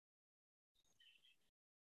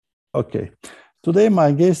Okay. Today,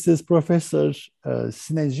 my guest is Professor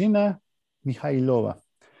Snezhina Mikhailova.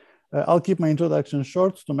 I'll keep my introduction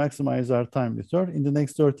short to maximize our time with her. In the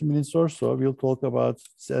next 30 minutes or so, we'll talk about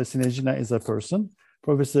Snezhina as a person.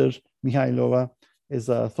 Professor Mikhailova is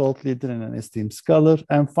a thought leader and an esteemed scholar,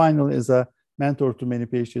 and finally is a mentor to many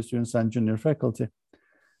PhD students and junior faculty.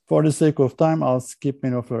 For the sake of time, I'll skip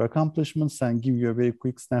many of her accomplishments and give you a very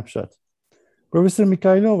quick snapshot. Professor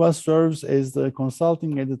Mikhailova serves as the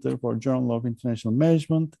consulting editor for Journal of International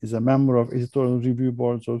Management, is a member of editorial review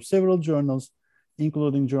boards of several journals,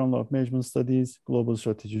 including Journal of Management Studies, Global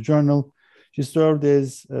Strategy Journal. She served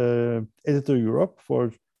as editor Europe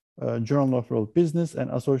for Journal of World Business and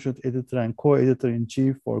associate editor and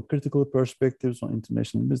co-editor-in-chief for Critical Perspectives on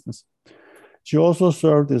International Business. She also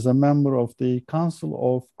served as a member of the Council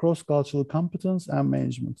of Cross-Cultural Competence and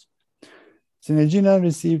Management. Snezhina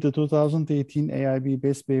received the 2018 AIB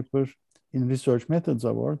Best Paper in Research Methods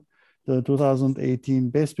Award, the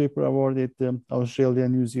 2018 Best Paper Award at the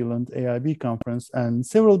Australia-New Zealand AIB Conference, and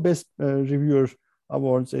several Best Reviewer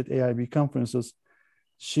Awards at AIB conferences.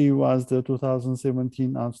 She was the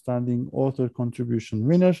 2017 Outstanding Author Contribution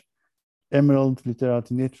winner, Emerald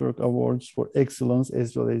Literati Network Awards for Excellence,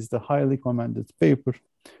 as well as the highly commended paper.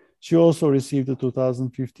 She also received the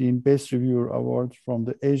 2015 Best Reviewer Award from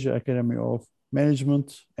the Asia Academy of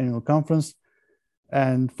Management Annual Conference.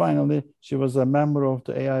 And finally, she was a member of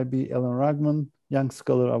the AIB Ellen Rugman Young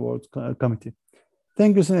Scholar Award Committee.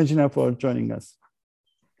 Thank you, Snezhina, for joining us.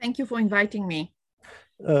 Thank you for inviting me.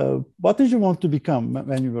 What did you want to become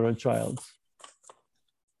when you were a child?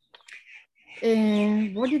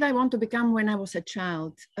 What did I want to become when I was a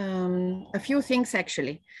child? A few things,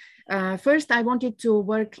 actually. First, I wanted to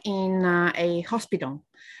work in a hospital.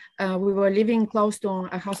 We were living close to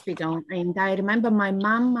a hospital, and I remember my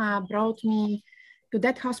mom brought me to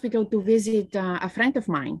that hospital to visit a friend of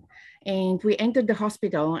mine. And we entered the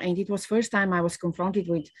hospital, and it was first time I was confronted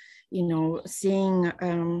with, seeing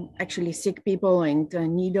actually sick people and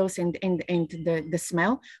needles and the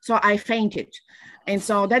smell. So I fainted. And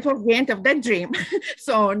so that was the end of that dream.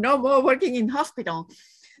 So no more working in hospital.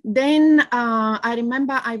 Then I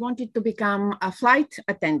remember I wanted to become a flight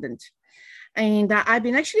attendant. And I've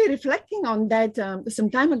been actually reflecting on that some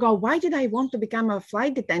time ago. Why did I want to become a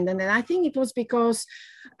flight attendant? And I think it was because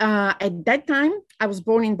at that time, I was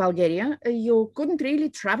born in Bulgaria. You couldn't really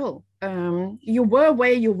travel. You were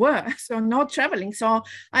where you were, so not traveling. So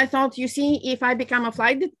I thought, you see, if I become a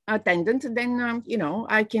flight attendant, then,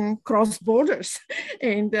 I can cross borders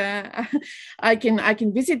and I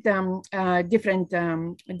can visit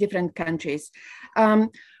different countries.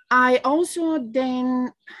 I also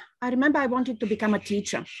then... I remember I wanted to become a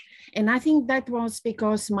teacher. And I think that was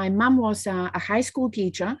because my mom was a high school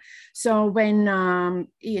teacher. So when, I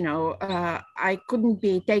couldn't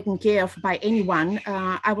be taken care of by anyone,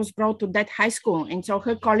 I was brought to that high school. And so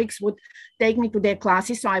her colleagues would take me to their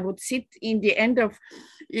classes. So I would sit in the end of,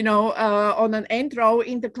 on an end row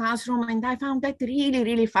in the classroom. And I found that really,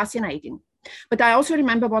 really fascinating. But I also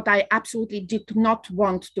remember what I absolutely did not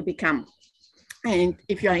want to become. And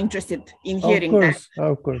if you are interested in hearing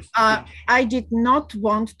of course. I did not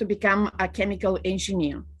want to become a chemical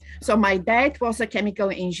engineer. So my dad was a chemical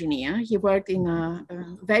engineer. He worked in a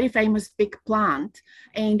very famous big plant.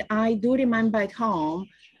 And I do remember at home,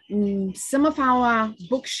 some of our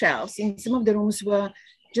bookshelves in some of the rooms were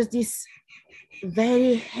just these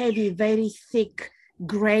very heavy, very thick,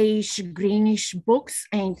 grayish, greenish books.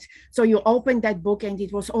 And so you opened that book and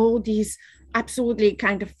it was all these absolutely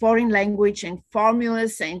kind of foreign language and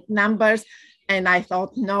formulas and numbers. And I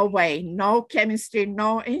thought, no way, no chemistry,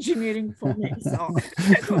 no engineering for me. So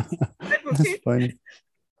that was it. Funny.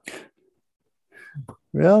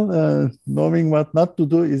 Well, knowing what not to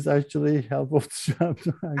do is actually helpful.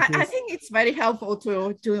 I think it's very helpful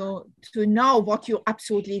to know what you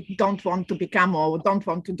absolutely don't want to become or don't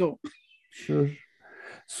want to do. Sure.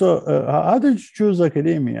 So how did you choose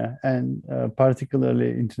academia and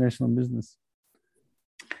particularly international business?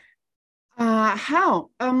 How?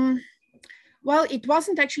 Well, it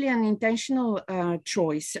wasn't actually an intentional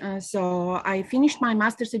choice. So I finished my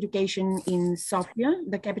master's education in Sofia,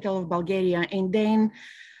 the capital of Bulgaria. And then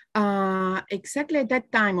exactly at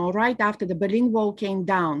that time, or right after, the Berlin Wall came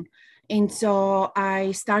down. And so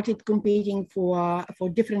I started competing for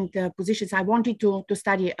different positions. I wanted to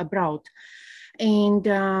study abroad. And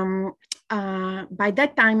by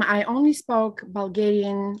that time, I only spoke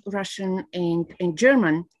Bulgarian, Russian, and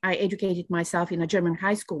German. I educated myself in a German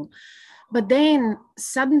high school. But then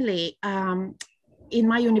suddenly, in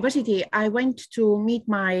my university, I went to meet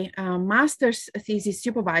my master's thesis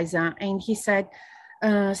supervisor, and he said,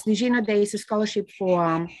 Snežina, there is a scholarship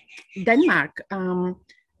for Denmark.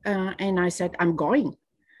 And I said, I'm going.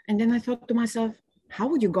 And then I thought to myself, how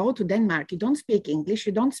would you go to Denmark? You don't speak English,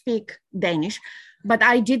 you don't speak Danish, but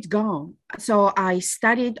I did go. So I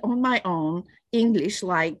studied on my own English,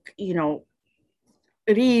 like, you know,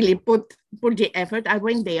 really put the effort. I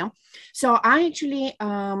went there. So I actually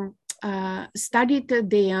studied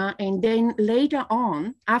there, and then later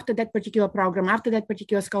on, after that particular program, after that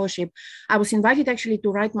particular scholarship, I was invited actually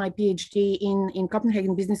to write my PhD in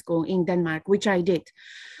Copenhagen Business School in Denmark, which I did.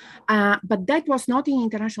 But that was not in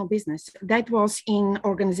international business. That was in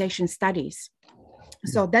organization studies.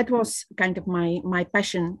 So that was kind of my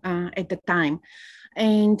passion at the time.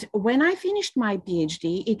 And when I finished my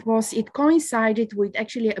PhD, it coincided with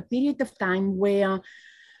actually a period of time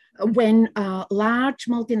when large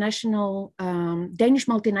multinational, Danish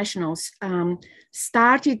multinationals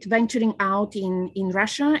started venturing out in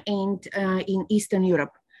Russia and in Eastern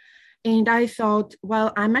Europe. And I thought,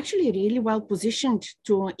 well, I'm actually really well positioned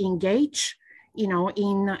to engage, you know,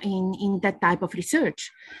 in that type of research.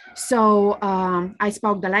 So I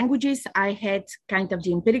spoke the languages. I had kind of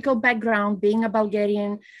the empirical background, being a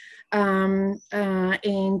Bulgarian, and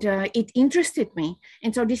it interested me.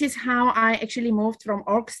 And so this is how I actually moved from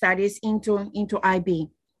org studies into IB.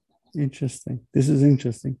 Interesting. This is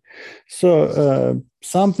interesting. So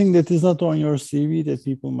something that is not on your CV that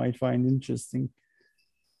people might find interesting.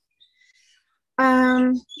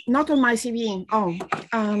 Not on my CV.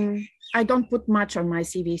 I don't put much on my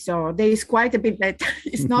CV, so there is quite a bit that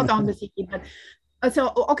is not on the CV. But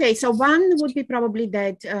so one would be probably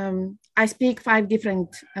that I speak 5 different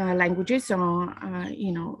languages. So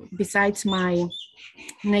you know, besides my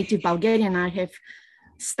native Bulgarian, I have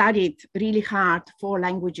studied really hard 4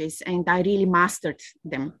 languages, and I really mastered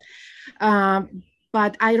them.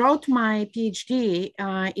 But I wrote my PhD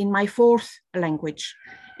in my 4th language.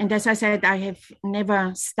 And as I said, I have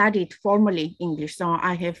never studied formally English, so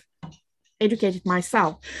I have educated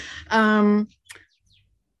myself.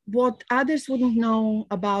 What others wouldn't know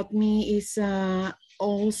about me is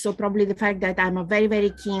also probably the fact that I'm a very, very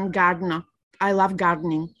keen gardener. I love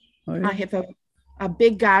gardening. Oh, yeah. I have a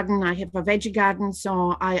big garden. I have a veggie garden,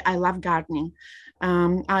 so I love gardening.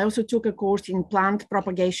 I also took a course in plant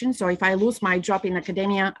propagation. So if I lose my job in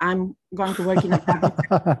academia, I'm going to work in a garden.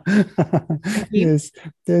 Yes,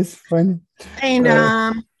 that's funny. And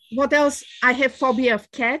what else? I have phobia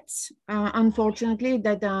of cats, unfortunately,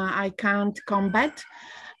 that I can't combat.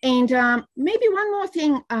 And maybe one more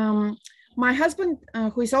thing. My husband,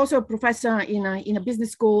 who is also a professor in a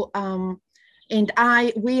business school, and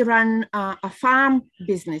we run a farm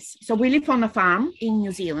business. So we live on a farm in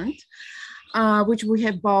New Zealand, which we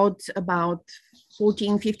have bought about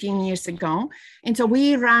 14, 15 years ago. And so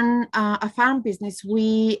we run a farm business.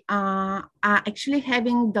 We are actually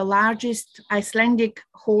having the largest Icelandic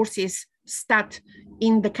horses stud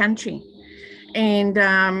in the country. And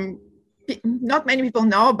not many people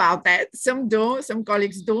know about that. Some do, some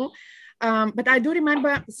colleagues do. But I do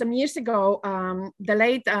remember some years ago, the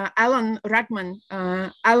late Alan Rugman,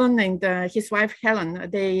 Alan and his wife Helen,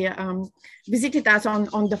 they visited us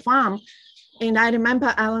on the farm. And I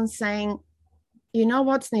remember Alan saying, you know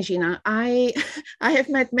what, Snežina, I have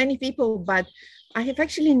met many people, but I have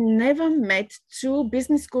actually never met 2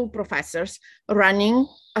 business school professors running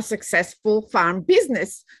a successful farm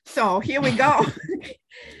business. So here we go.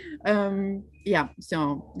 Yeah,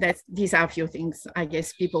 so these are a few things I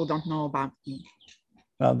guess people don't know about me.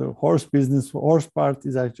 Now, the horse part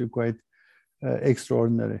is actually quite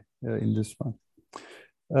extraordinary in this one.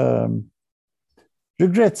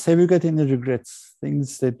 Regrets, have you got any regrets?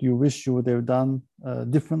 Things that you wish you would have done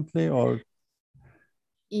differently or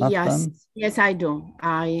not done? Yes, I do.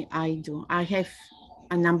 I do. I have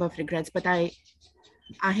a number of regrets, but I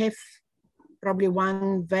have probably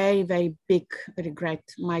one very, very big regret.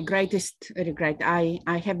 My greatest regret. I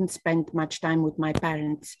haven't spent much time with my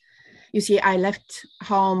parents. You see, I left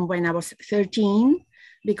home when I was 13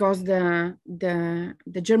 because the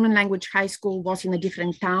German language high school was in a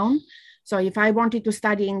different town. So if I wanted to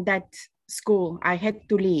study in that school, I had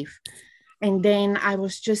to leave. And then I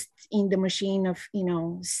was just in the machine of, you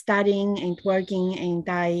know, studying and working. And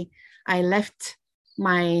I left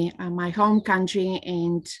my home country,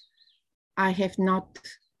 and I have not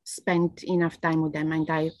spent enough time with them. And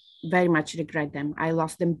I very much regret them. I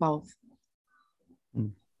lost them both.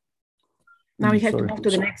 Now we have to move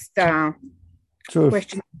to the next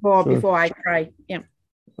question before I cry. Yeah.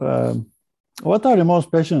 What are you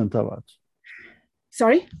most passionate about?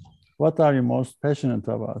 Sorry? What are you most passionate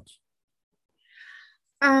about?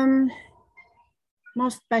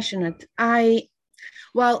 Most passionate.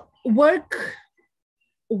 Work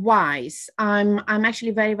wise, I'm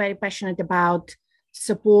actually very, very passionate about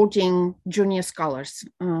supporting junior scholars,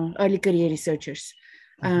 early career researchers.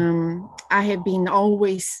 I have been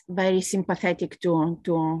always very sympathetic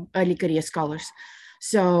to early career scholars.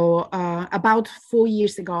 So about 4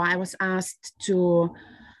 years ago, I was asked to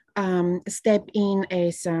step in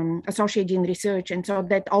as associate in research. And so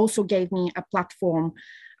that also gave me a platform,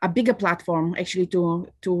 a bigger platform actually to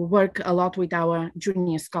work a lot with our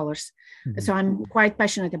junior scholars. Mm-hmm. So I'm quite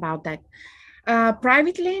passionate about that.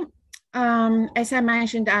 Privately, as I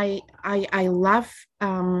mentioned, I love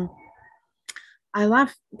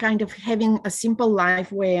kind of having a simple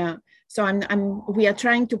life where, so we are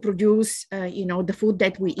trying to produce, the food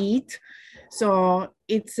that we eat. So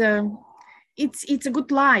it's a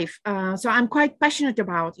good life. So I'm quite passionate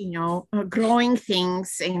about, growing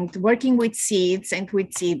things and working with seeds and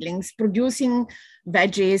with seedlings, producing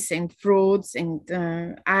veggies and fruits. And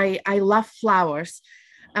I love flowers.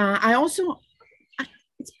 I also,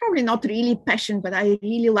 it's probably not really passion, but I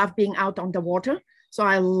really love being out on the water. So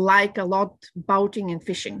I like a lot boating and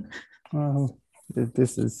fishing.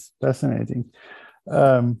 This is fascinating.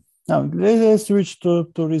 Now let's switch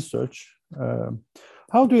to research.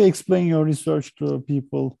 How do you explain your research to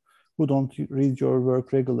people who don't read your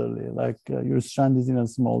work regularly? Like you're stranded in a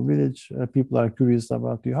small village, people are curious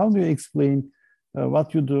about you. How do you explain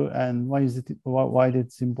what you do and why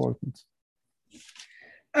it's important?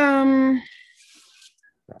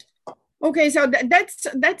 Okay, so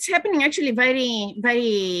that's happening actually very,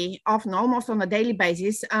 very often, almost on a daily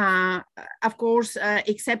basis. Of course,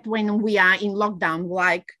 except when we are in lockdown,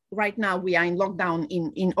 like right now we are in lockdown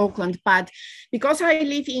in Auckland. But because I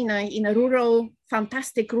live in a rural,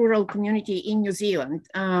 fantastic rural community in New Zealand,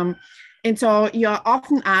 and so you're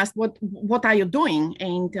often asked, what are you doing?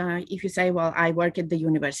 And if you say, well, I work at the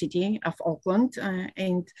University of Auckland,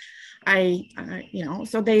 and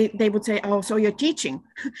so they would say, oh, so you're teaching?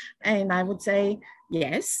 And I would say,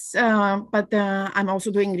 yes, but I'm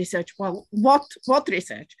also doing research. Well, what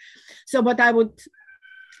research? So, but I would,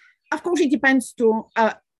 of course, it depends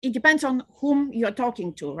on whom you're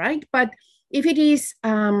talking to, right? But if it is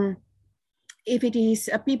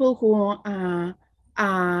people who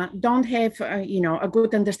don't have, a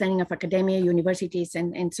good understanding of academia, universities,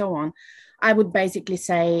 and so on, I would basically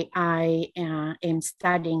say I am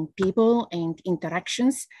studying people and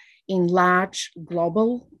interactions in large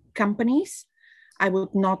global companies. I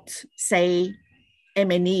would not say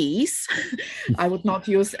M&Es. I would not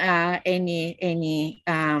use any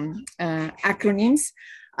acronyms.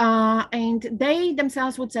 And they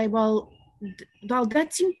themselves would say, well,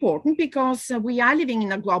 that's important because we are living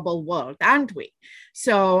in a global world, aren't we?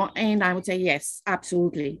 So, and I would say, yes,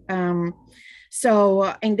 absolutely. And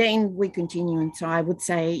then we continue. And so I would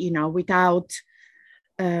say, without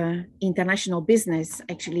international business,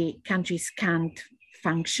 actually countries can't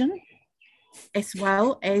function as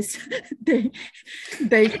well as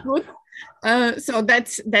they could. So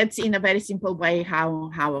that's in a very simple way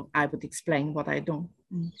how I would explain what I do.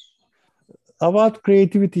 About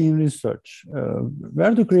creativity in research,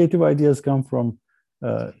 where do creative ideas come from,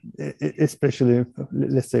 especially,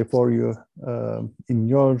 let's say, for you in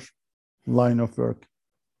your line of work?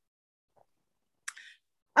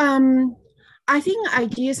 I think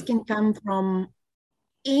ideas can come from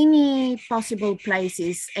any possible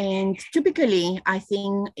places, and typically I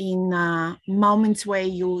think in moments where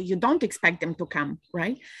you don't expect them to come,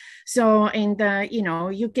 right? So, and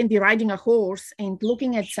you can be riding a horse and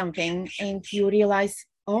looking at something and you realize,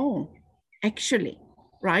 oh, actually,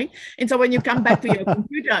 right? And so when you come back to your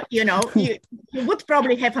computer, you would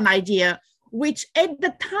probably have an idea which at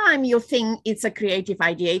the time you think it's a creative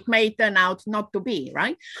idea. It may turn out not to be,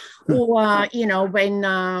 right? Or,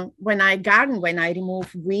 when I garden, when I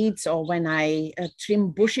remove weeds or when I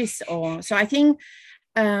trim bushes, so I think,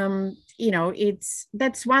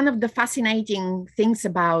 that's one of the fascinating things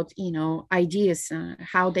about, ideas,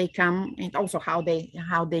 how they come and also how they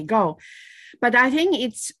go. But I think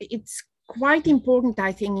it's quite important,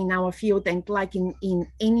 I think, in our field and like in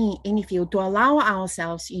any field, to allow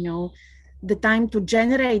ourselves, the time to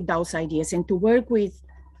generate those ideas and to work with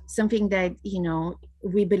something that,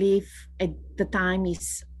 we believe at the time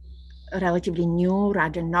is relatively new,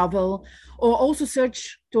 rather novel, or also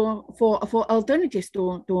search for alternatives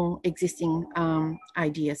to existing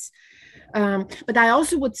ideas. But I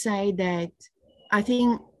also would say that I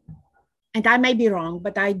think, and I may be wrong,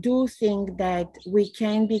 but I do think that we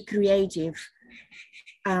can be creative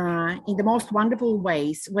in the most wonderful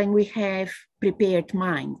ways when we have prepared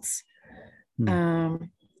minds.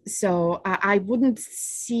 So I wouldn't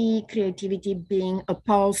see creativity being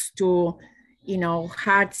opposed to,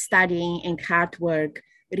 hard studying and hard work,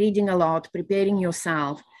 reading a lot, preparing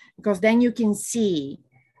yourself, because then you can see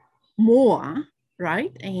more,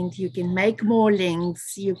 right? And you can make more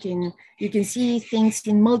links. You can see things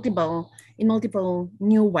in multiple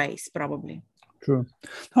new ways, probably. True.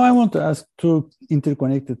 Now I want to ask two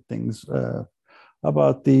interconnected things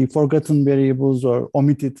about the forgotten variables or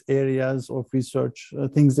omitted areas of research,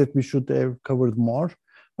 things that we should have covered more.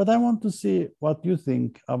 But I want to see what you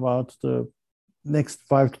think about the next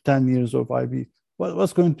 5 to 10 years of IB.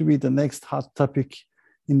 What's going to be the next hot topic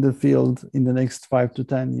in the field in the next 5 to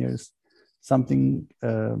 10 years? Something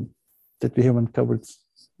that we haven't covered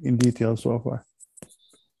in detail so far.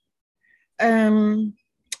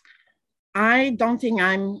 I don't think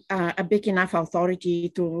I'm a big enough authority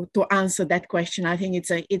to answer that question. I think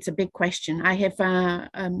it's a big question. I have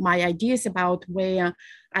my ideas about where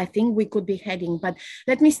I think we could be heading. But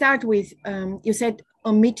let me start with, you said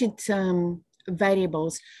omitted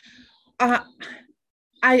variables.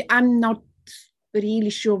 I'm not really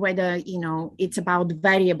sure whether, it's about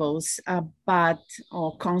variables,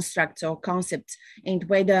 or constructs or concepts, and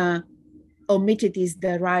whether omitted is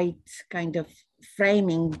the right kind of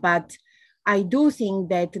framing. But I do think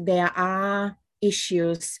that there are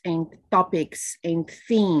issues and topics and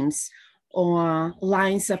themes or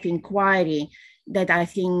lines of inquiry that I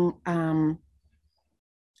think,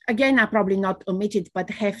 again, are probably not omitted, but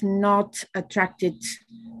have not attracted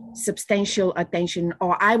substantial attention,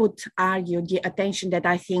 or I would argue the attention that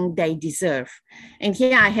I think they deserve. And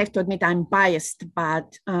here I have to admit I'm biased,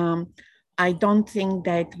 but I don't think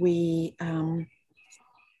that we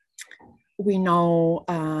know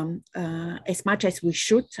as much as we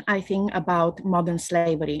should, I think, about modern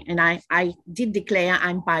slavery. And I did declare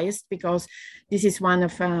I'm biased because this is one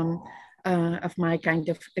of my kind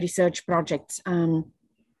of research projects.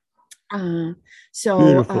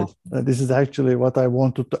 Beautiful. This is actually what I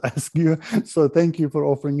wanted to ask you. So thank you for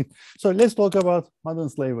offering it. So let's talk about modern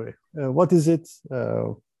slavery. What is it?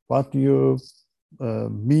 What do you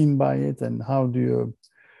mean by it, and how do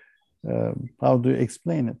you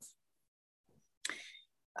explain it?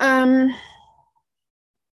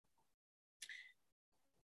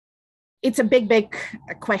 It's a big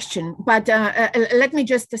question, but let me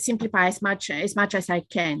just simplify as much as I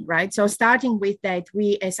can, right? So starting with that,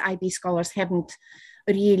 we as IB scholars haven't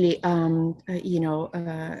really,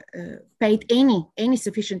 paid any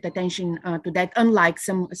sufficient attention to that, unlike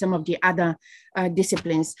some of the other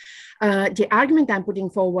disciplines. The argument I'm putting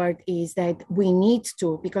forward is that we need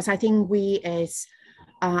to, because I think we as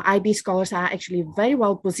IB scholars are actually very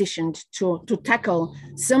well positioned to tackle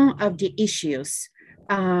some of the issues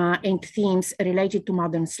and themes related to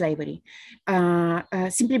modern slavery,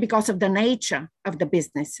 simply because of the nature of the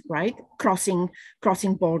business, right? Crossing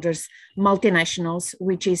borders, multinationals,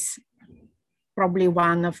 which is probably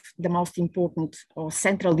one of the most important or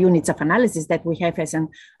central units of analysis that we have as an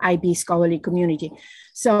IB scholarly community.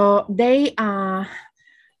 So they are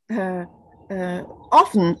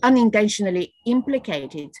often unintentionally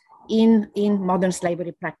implicated in modern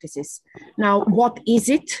slavery practices. Now, what is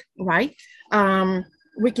it, right?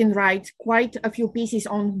 We can write quite a few pieces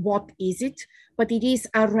on what is it, but it is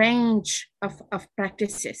a range of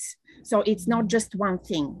practices. So it's not just one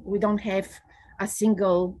thing. We don't have a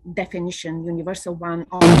single definition, universal one,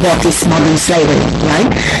 on what is modern slavery,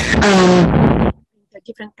 right?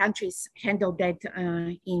 Different countries handle that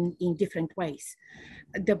in different ways.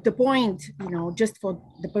 The point, just for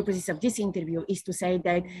the purposes of this interview, is to say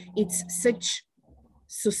that it's such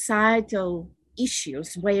societal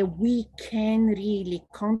issues where we can really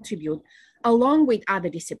contribute, along with other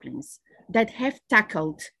disciplines that have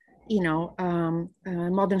tackled,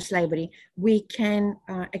 modern slavery. We can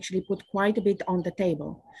actually put quite a bit on the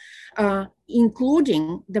table,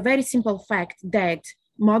 including the very simple fact that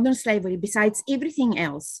modern slavery, besides everything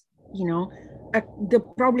else,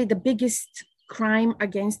 probably the biggest crime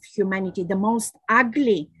against humanity, the most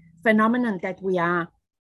ugly phenomenon that we are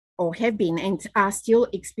or have been and are still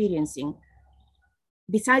experiencing,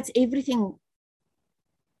 besides everything,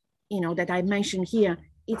 that I mentioned here,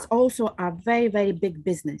 it's also a very, very big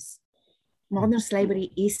business. Modern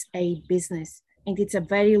slavery is a business, and it's a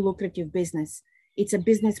very lucrative business. It's a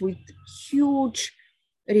business with huge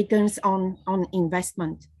returns on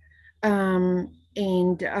investment.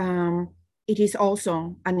 It is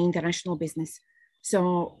also an international business.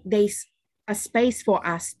 So there's a space for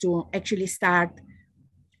us to actually start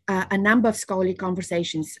a number of scholarly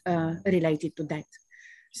conversations related to that.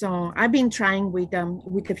 So I've been trying with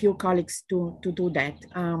a few colleagues to do that.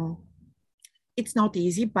 It's not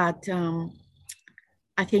easy, but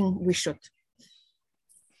I think we should.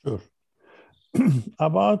 Sure.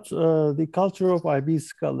 about the culture of IB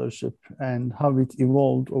scholarship and how it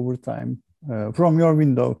evolved over time. From your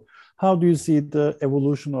window, how do you see the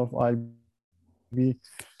evolution of IB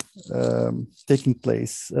taking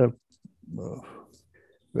place?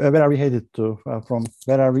 Where are we headed to? From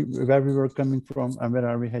where we were coming from, and where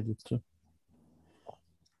are we headed to?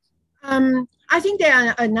 I think there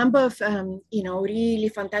are a number of really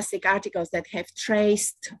fantastic articles that have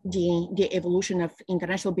traced the evolution of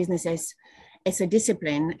international businesses as a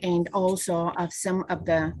discipline, and also of some of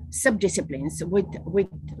the sub-disciplines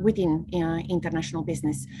within international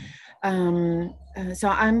business. So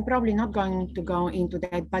I'm probably not going to go into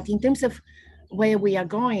that, but in terms of where we are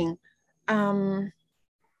going, I'm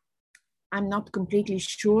not completely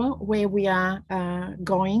sure where we are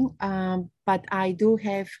going, but I do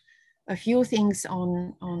have a few things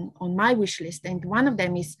on my wish list, and one of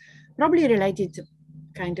them is probably related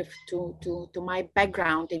to my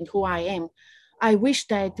background and who I am. I wish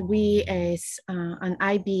that we as an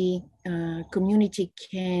IB community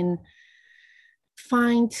can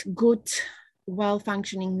find good,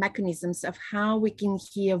 well-functioning mechanisms of how we can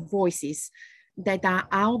hear voices that are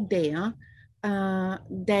out there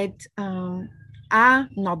that are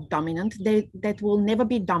not dominant, that will never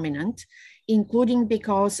be dominant, including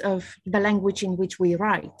because of the language in which we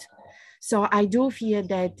write. So I do fear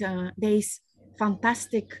that there is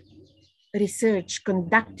fantastic research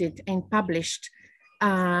conducted and published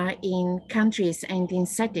in countries and in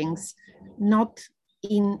settings not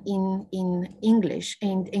in English,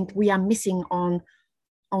 and we are missing on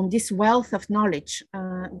this wealth of knowledge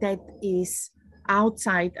that is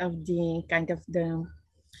outside of the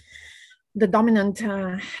the dominant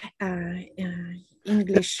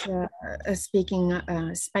English speaking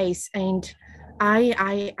space. And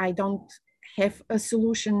I don't have a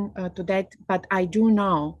solution to that, but I do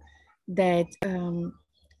know that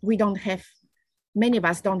many of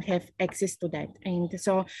us don't have access to that. And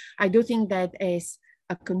so I do think that as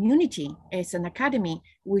a community, as an academy,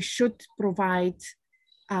 we should provide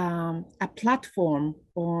a platform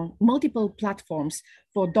or multiple platforms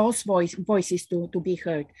for those voices to be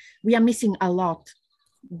heard. We are missing a lot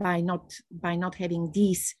by not having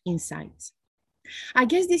these insights. I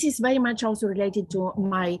guess this is very much also related to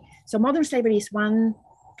so modern slavery is one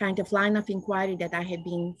kind of line of inquiry that I have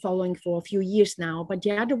been following for a few years now, but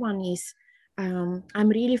the other one is I'm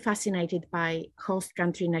really fascinated by host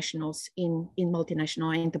country nationals in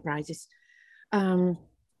multinational enterprises.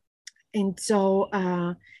 And so,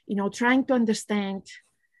 trying to understand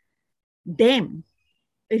them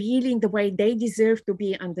really in the way they deserve to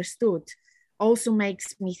be understood also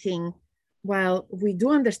makes me think, well, we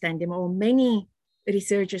do understand them, or many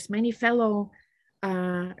researchers, many fellow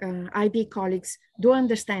IB colleagues do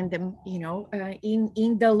understand them,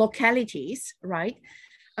 in the localities, right,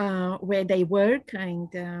 where they work. And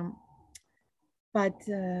but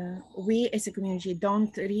we as a community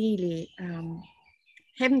don't really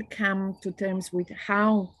haven't come to terms with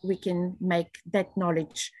how we can make that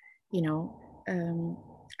knowledge,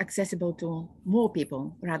 accessible to more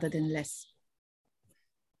people rather than less.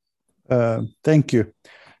 Thank you.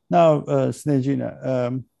 Now,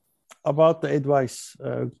 Snežina, about the advice,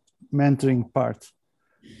 mentoring part,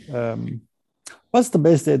 what's the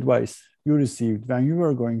best advice you received when you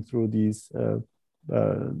were going through the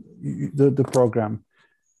program?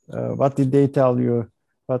 What did they tell you?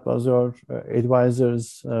 What was your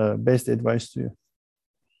advisor's best advice to you?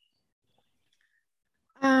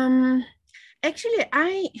 Actually,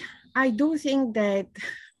 I do think that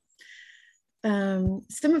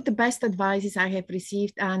some of the best advices I have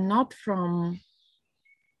received are not from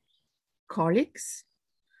colleagues,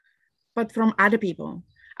 but from other people.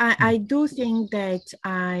 I do think that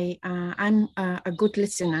I'm a good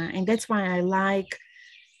listener, and that's why I like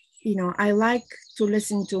to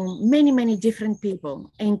listen to many, many different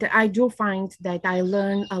people. And I do find that I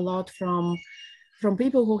learn a lot from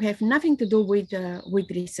people who have nothing to do with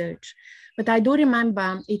research. But I do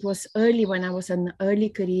remember it was early when I was an early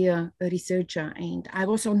career researcher, and I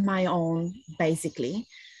was on my own, basically.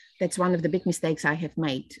 That's one of the big mistakes I have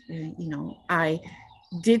made. I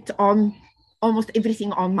did almost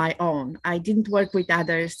everything on my own. I didn't work with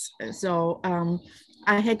others. So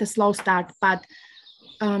I had a slow start, but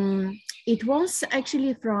it was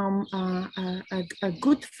actually from a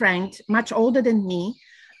good friend, much older than me,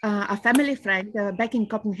 a family friend back in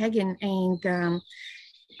Copenhagen. And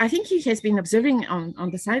I think he has been observing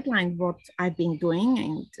on the sideline what I've been doing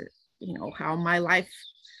and, how my life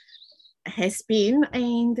has been.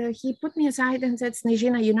 And he put me aside and said,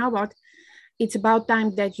 Snežina, you know what? It's about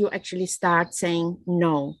time that you actually start saying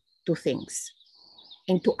no to things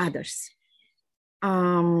and to others.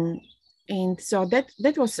 And And so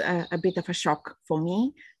that was a bit of a shock for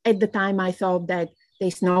me. At the time, I thought that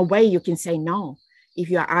there's no way you can say no. If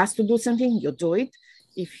you are asked to do something, you do it.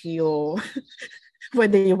 If you,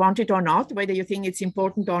 whether you want it or not, whether you think it's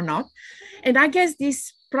important or not. And I guess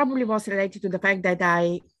this probably was related to the fact that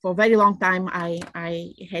for a very long time,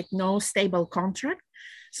 I had no stable contract.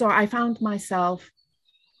 So I found myself,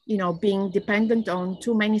 being dependent on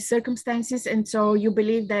too many circumstances. And so you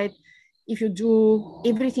believe that if you do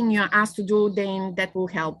everything you're asked to do, then that will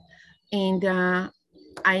help. And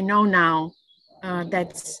I know now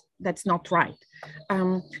that's not right.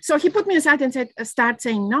 So he put me aside and said, start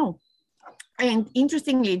saying no. And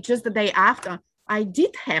interestingly, just the day after, I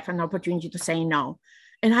did have an opportunity to say no.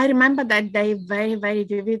 And I remember that day very, very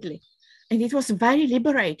vividly. And it was very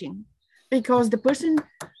liberating because the person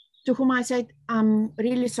to whom I said, I'm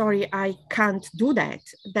really sorry, I can't do that.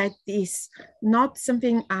 That is not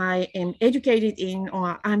something I am educated in,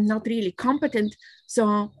 or I'm not really competent.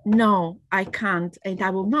 So no, I can't, and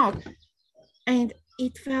I will not. And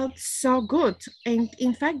it felt so good. And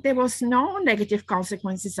in fact, there was no negative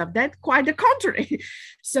consequences of that, quite the contrary.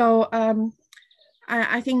 So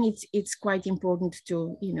I think it's quite important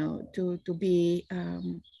to, to be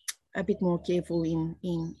a bit more careful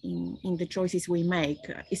in the choices we make,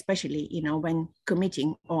 especially, when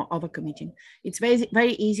committing or overcommitting. It's very,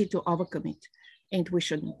 very easy to overcommit, and we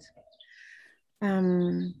shouldn't.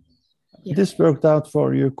 Yeah. This worked out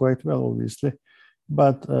for you quite well, obviously.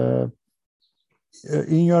 But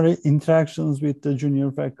in your interactions with the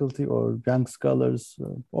junior faculty or young scholars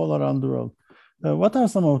all around the world, what are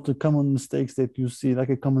some of the common mistakes that you see, like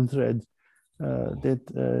a common thread,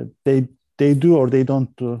 that they do or they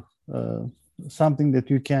don't do? Something that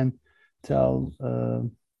you can tell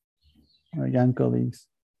young colleagues?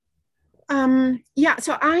 Yeah,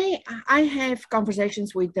 so I have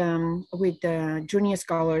conversations with junior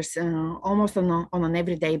scholars almost on an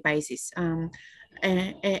everyday basis.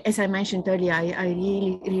 As I mentioned earlier, I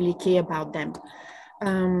really care about them,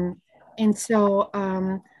 and so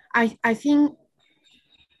I think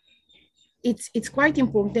it's quite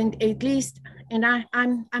important, at least. And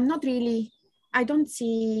I'm not really. I don't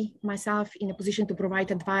see myself in a position to provide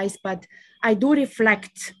advice, but I do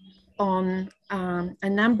reflect on a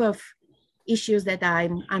number of issues that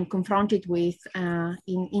I'm confronted with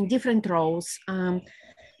in different roles. And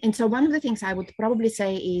so one of the things I would probably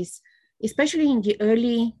say is, especially in the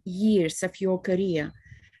early years of your career,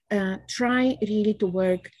 try really to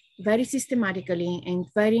work very systematically and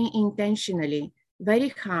very intentionally, very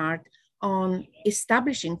hard on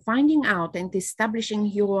finding out and establishing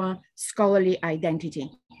your scholarly identity,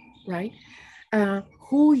 right?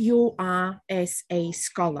 Who you are as a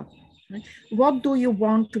scholar. Right? What do you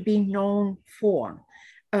want to be known for?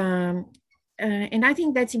 And I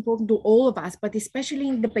think that's important to all of us, but especially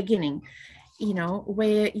in the beginning,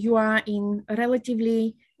 where you are in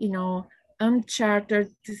relatively,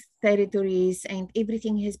 uncharted territories and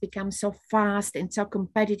everything has become so fast and so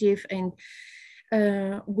competitive, and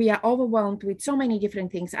we are overwhelmed with so many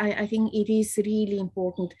different things. I think it is really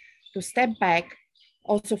important to step back,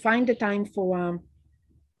 also find the time for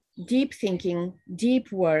deep thinking,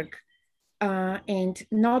 deep work, and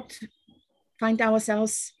not find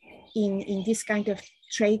ourselves in this kind of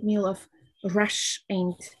treadmill of rush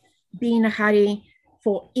and be in a hurry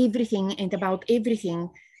for everything and about everything,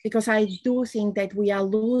 because I do think that we are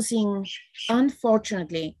losing,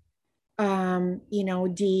 unfortunately,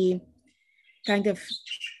 the kind of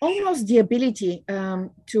almost the ability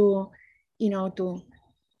to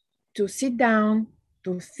sit down,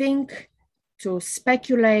 to think, to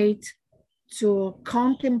speculate, to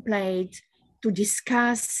contemplate, to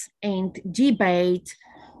discuss and debate,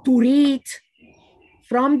 to read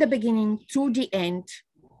from the beginning to the end,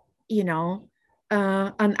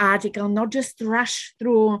 an article, not just rush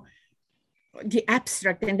through the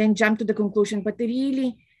abstract and then jump to the conclusion, but to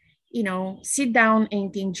really, sit down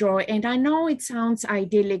and enjoy. And I know it sounds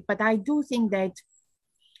idyllic, but I do think that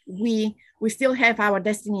we still have our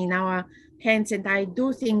destiny in our hands. And I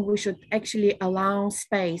do think we should actually allow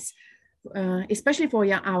space, especially for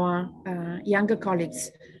our younger colleagues,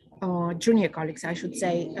 or junior colleagues, I should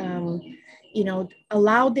say,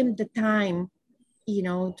 allow them the time,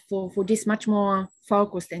 for this much more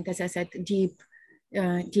focused and, as I said, deep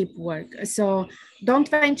work. So don't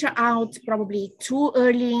venture out probably too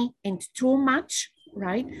early and too much,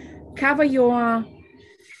 right? Cover your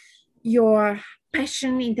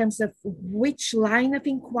passion in terms of which line of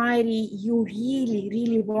inquiry you really,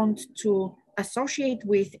 really want to associate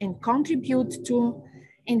with and contribute to.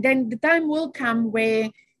 And then the time will come where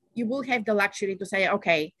you will have the luxury to say,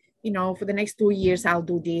 okay, for the next 2 years, I'll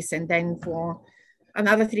do this. And then for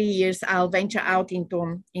another 3 years, I'll venture out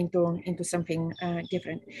into something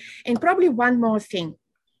different. And probably one more thing,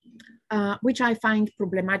 which I find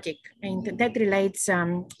problematic, and that relates,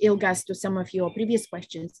 Ilgas, to some of your previous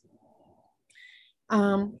questions.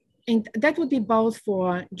 And that would be both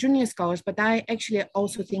for junior scholars, but I actually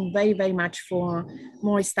also think very, very much for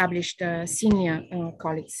more established senior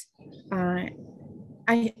colleagues.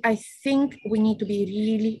 I think we need to be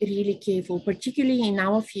really, really careful, particularly in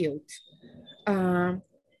our field,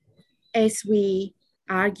 as we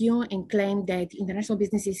argue and claim that international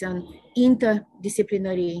business is an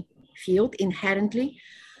interdisciplinary field inherently.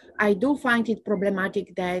 I do find it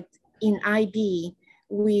problematic that in IB,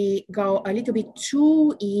 we go a little bit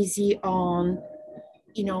too easy on,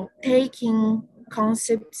 taking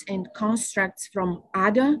concepts and constructs from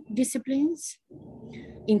other disciplines,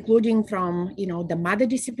 including from, the mother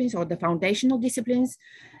disciplines or the foundational disciplines,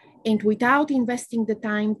 and without investing the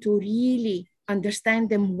time to really understand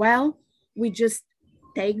them well, we just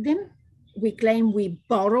take them. We claim we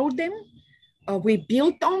borrowed them, we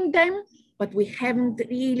built on them, but we haven't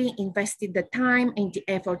really invested the time and the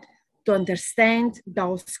effort to understand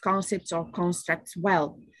those concepts or constructs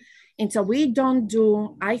well. And so we don't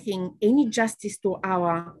do, I think, any justice to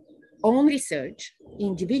our own research,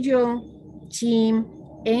 individual, team,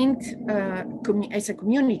 and as a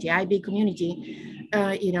community, IB community,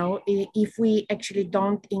 if we actually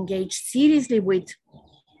don't engage seriously with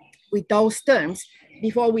those terms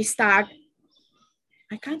before we start,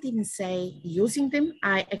 I can't even say using them.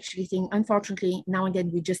 I actually think, unfortunately, now and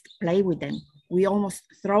then we just play with them. We almost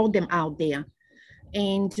throw them out there.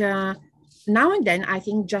 And now and then, I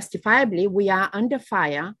think justifiably, we are under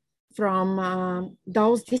fire from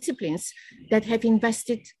those disciplines that have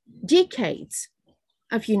invested decades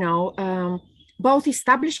of, both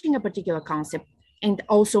establishing a particular concept and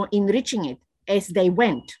also enriching it as they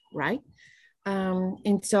went, right?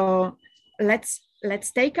 And so let's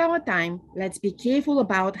take our time. Let's be careful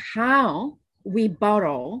about how we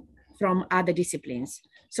borrow from other disciplines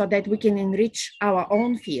so that we can enrich our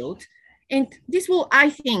own field. And this will, I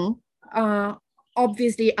think,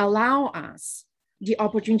 obviously allow us the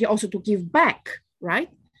opportunity also to give back, right?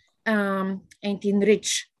 And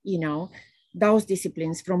enrich, those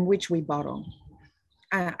disciplines from which we borrow.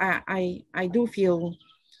 I do feel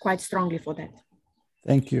quite strongly for that.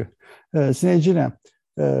 Thank you. Snezhina,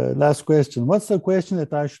 last question. What's the question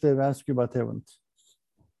that I should have asked you but haven't?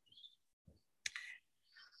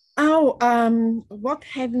 What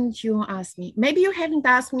haven't you asked me? Maybe you haven't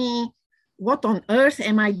asked me, what on earth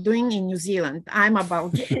am I doing in New Zealand? I'm a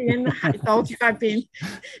Bulgarian. I thought you have been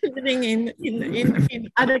living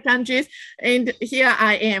in other countries, and here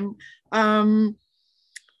I am.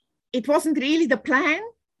 It wasn't really the plan,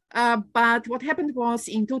 but what happened was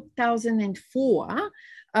in 2004,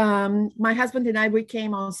 my husband and I, we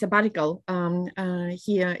came on sabbatical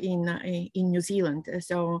here in New Zealand.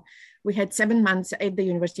 So we had 7 months at the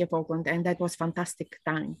University of Auckland, and that was fantastic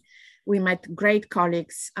time. We met great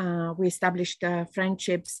colleagues, we established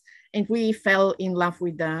friendships, and we fell in love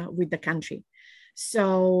with the country.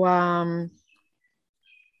 So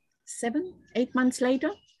 7, 8 months later,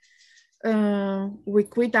 we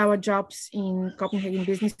quit our jobs in Copenhagen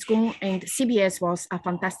Business School, and CBS was a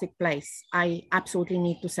fantastic place. I absolutely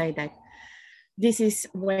need to say that. This is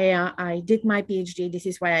where I did my PhD. This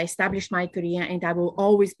is where I established my career, and I will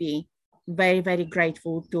always be very, very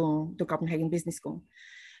grateful to Copenhagen Business School.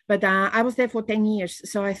 But I was there for 10 years.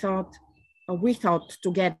 So I thought, we thought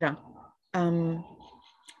together,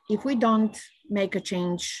 if we don't make a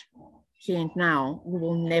change here and now, we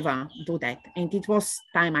will never do that. And it was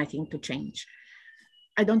time, I think, to change.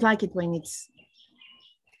 I don't like it when it's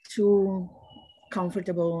too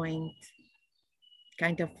comfortable and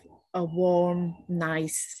kind of a warm,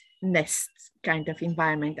 nice nest kind of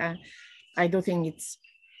environment. I do think it's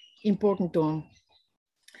important to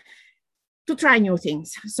try new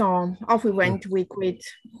things. So off we went, we quit.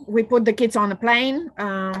 We put the kids on a plane.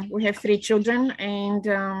 We have 3 children, and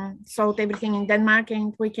sold everything in Denmark,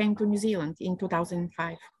 and we came to New Zealand in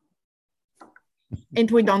 2005.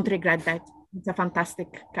 And we don't regret that. It's a fantastic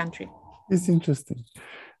country. It's interesting.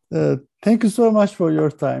 Thank you so much for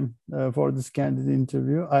your time for this candid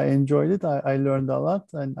interview. I enjoyed it. I learned a lot,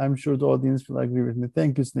 and I'm sure the audience will agree with me.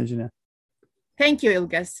 Thank you, Snezhina. Thank you,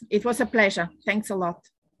 Ilgas. It was a pleasure. Thanks a lot.